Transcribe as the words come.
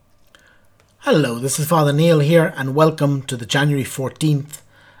Hello, this is Father Neil here, and welcome to the January 14th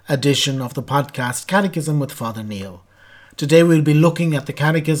edition of the podcast Catechism with Father Neil. Today we'll be looking at the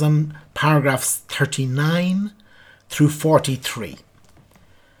Catechism, paragraphs 39 through 43.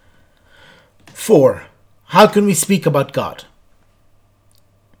 4. How can we speak about God?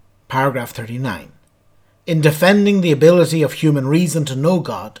 Paragraph 39. In defending the ability of human reason to know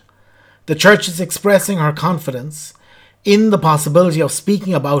God, the Church is expressing her confidence in the possibility of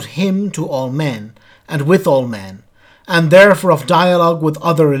speaking about Him to all men and with all men, and therefore of dialogue with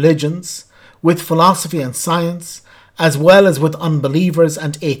other religions, with philosophy and science, as well as with unbelievers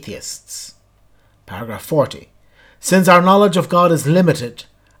and atheists. Paragraph 40. Since our knowledge of God is limited,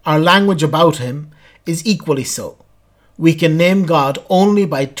 our language about Him is equally so. We can name God only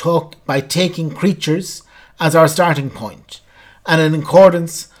by taking creatures as our starting point, and in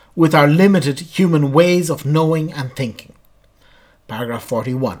accordance with our limited human ways of knowing and thinking. Paragraph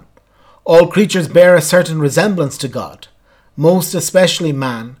 41. All creatures bear a certain resemblance to God, most especially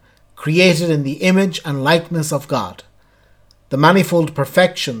man, created in the image and likeness of God. The manifold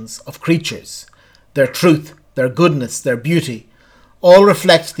perfections of creatures, their truth, their goodness, their beauty, all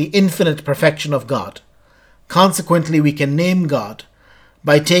reflect the infinite perfection of God. Consequently, we can name God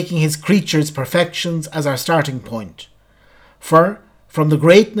by taking His creatures' perfections as our starting point. For, from the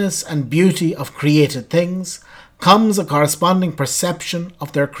greatness and beauty of created things comes a corresponding perception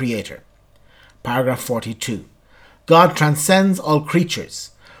of their Creator. Paragraph 42. God transcends all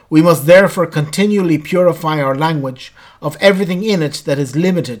creatures. We must therefore continually purify our language of everything in it that is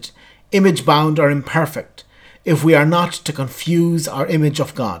limited, image-bound or imperfect, if we are not to confuse our image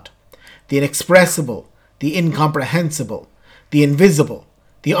of God, the inexpressible, the incomprehensible, the invisible,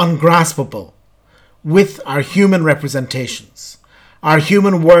 the ungraspable, with our human representations. Our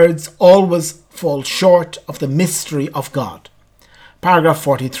human words always fall short of the mystery of God. Paragraph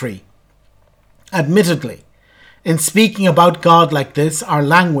 43. Admittedly, in speaking about God like this, our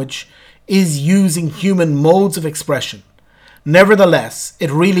language is using human modes of expression. Nevertheless,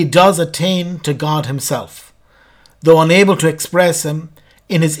 it really does attain to God Himself, though unable to express Him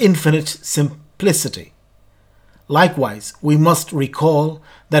in His infinite simplicity. Likewise, we must recall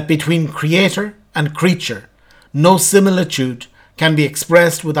that between Creator and creature, no similitude can be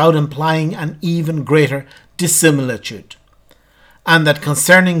expressed without implying an even greater dissimilitude, and that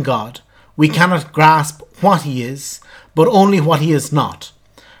concerning God, we cannot grasp what He is, but only what He is not,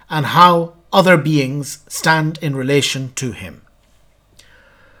 and how other beings stand in relation to Him.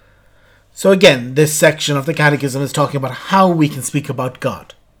 So again, this section of the Catechism is talking about how we can speak about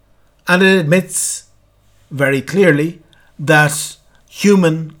God, and it admits very clearly that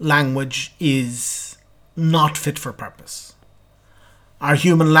human language is not fit for purpose. Our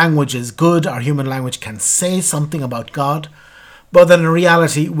human language is good, our human language can say something about God, but then in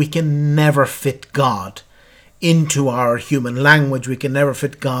reality we can never fit God into our human language, we can never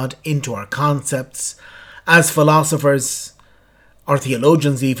fit God into our concepts. As philosophers, or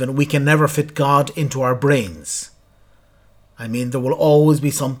theologians even, we can never fit God into our brains. I mean, there will always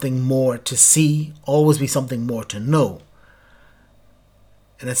be something more to see, always be something more to know.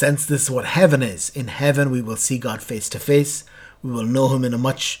 In a sense, this is what heaven is. In heaven, we will see God face to face. We will know Him in a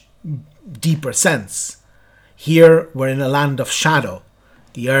much deeper sense. Here, we're in a land of shadow.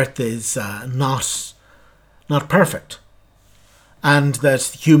 The earth is not perfect. And that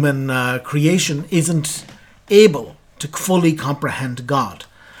human creation isn't able to fully comprehend God.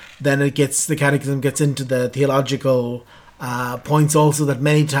 Then the Catechism gets into the theological points also, that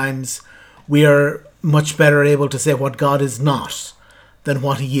many times we are much better able to say what God is not than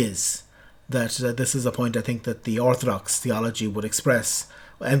what He is. That this is a point I think that the Orthodox theology would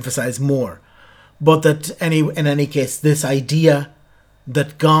emphasize more. But that in any case, this idea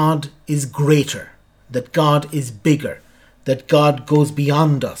that God is greater, that God is bigger, that God goes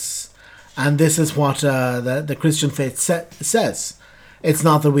beyond us. And this is what the Christian faith says. It's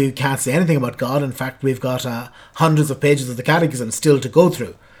not that we can't say anything about God. In fact, we've got hundreds of pages of the Catechism still to go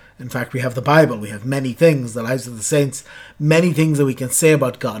through. In fact, we have the Bible, we have many things, the lives of the saints, many things that we can say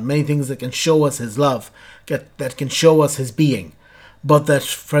about God, many things that can show us His love, that can show us His being. But that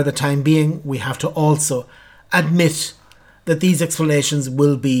for the time being, we have to also admit that these explanations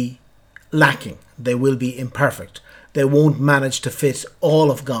will be lacking. They will be imperfect. They won't manage to fit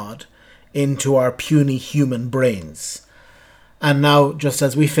all of God into our puny human brains. And now, just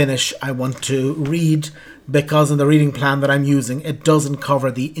as we finish, I want to read, because in the reading plan that I'm using, it doesn't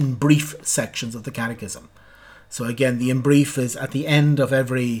cover the in brief sections of the Catechism. So again, the in brief is at the end of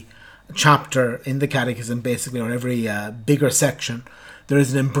every chapter in the Catechism, basically, or every bigger section. There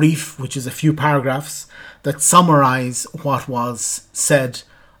is an in brief, which is a few paragraphs that summarize what was said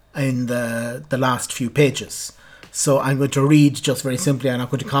in the last few pages. So I'm going to read just very simply. I'm not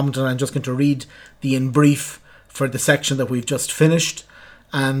going to comment on it. I'm just going to read the in brief for the section that we've just finished.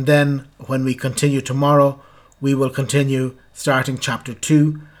 And then when we continue tomorrow, we will continue starting chapter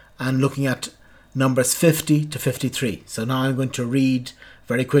 2 and looking at Numbers 50 to 53. So now I'm going to read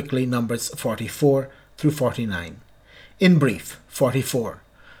very quickly Numbers 44 through 49. In brief, 44.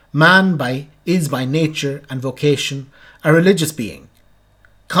 Man is by nature and vocation a religious being,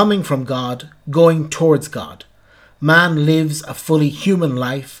 coming from God, going towards God. Man lives a fully human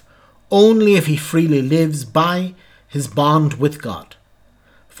life only if he freely lives by his bond with God.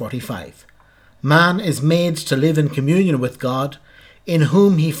 45. Man is made to live in communion with God, in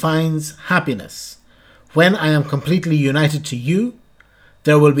whom he finds happiness. When I am completely united to you,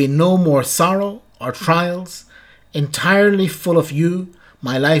 there will be no more sorrow or trials. Entirely full of you,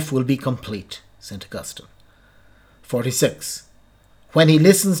 my life will be complete. St. Augustine. 46. When he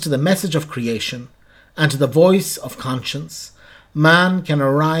listens to the message of creation and to the voice of conscience, man can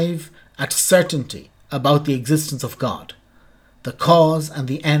arrive at certainty about the existence of God, the cause and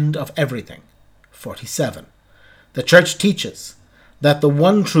the end of everything. 47. The Church teaches that the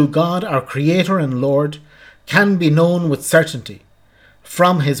one true God, our Creator and Lord, can be known with certainty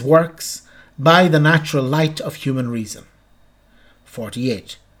from his works by the natural light of human reason.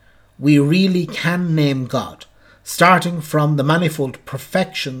 48. We really can name God, starting from the manifold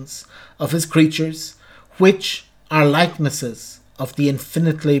perfections of his creatures, which are likenesses of the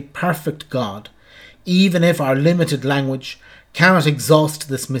infinitely perfect God, even if our limited language cannot exhaust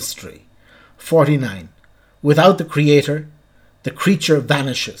this mystery. 49. Without the Creator, the creature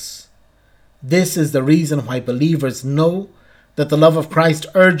vanishes. This is the reason why believers know that the love of Christ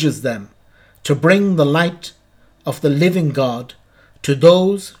urges them to bring the light of the living God to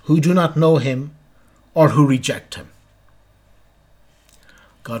those who do not know him or who reject him.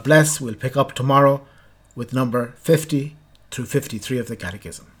 God bless. We'll pick up tomorrow with number 50 through 53 of the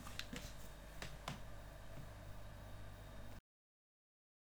Catechism.